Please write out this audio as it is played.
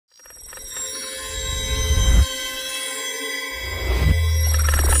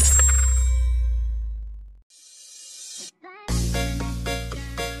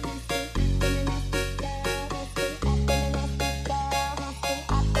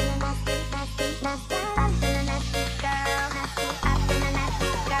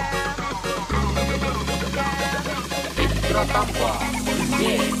tanpa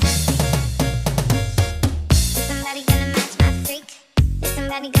Didit. Somebody gonna match my freak.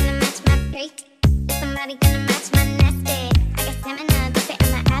 Somebody gonna match my freak. Somebody gonna match my nasty. I got stamina, but say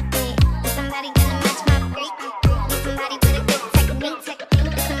I'm an athlete. Somebody gonna match my freak. Somebody with a good technique.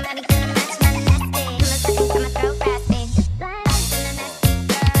 Somebody gonna match my nasty. I'ma throw fast in.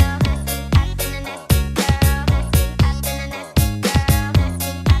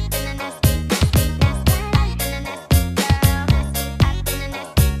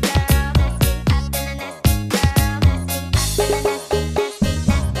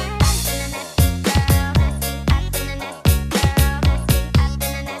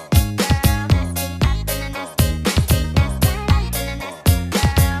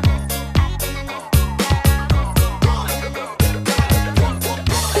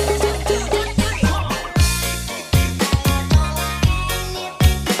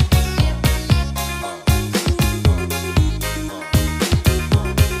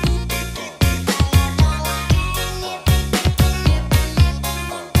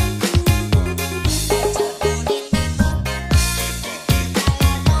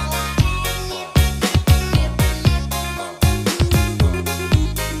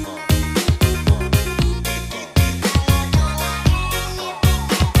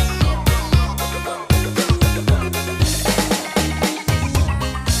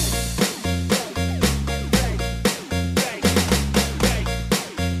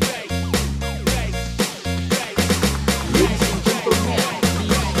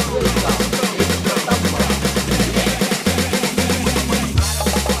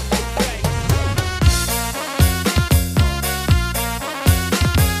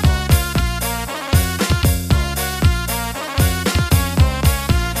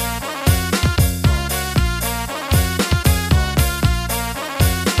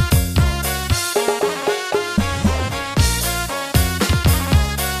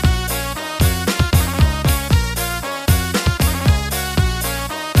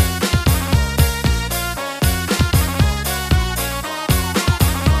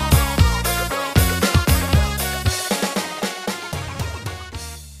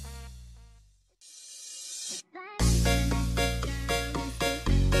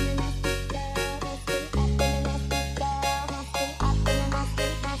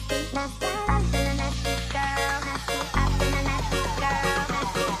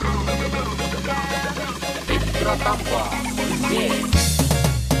 Tanpa Didit.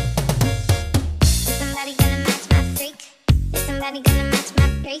 Somebody gonna match my freak. Somebody gonna match my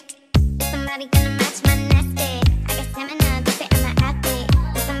freak. Somebody gonna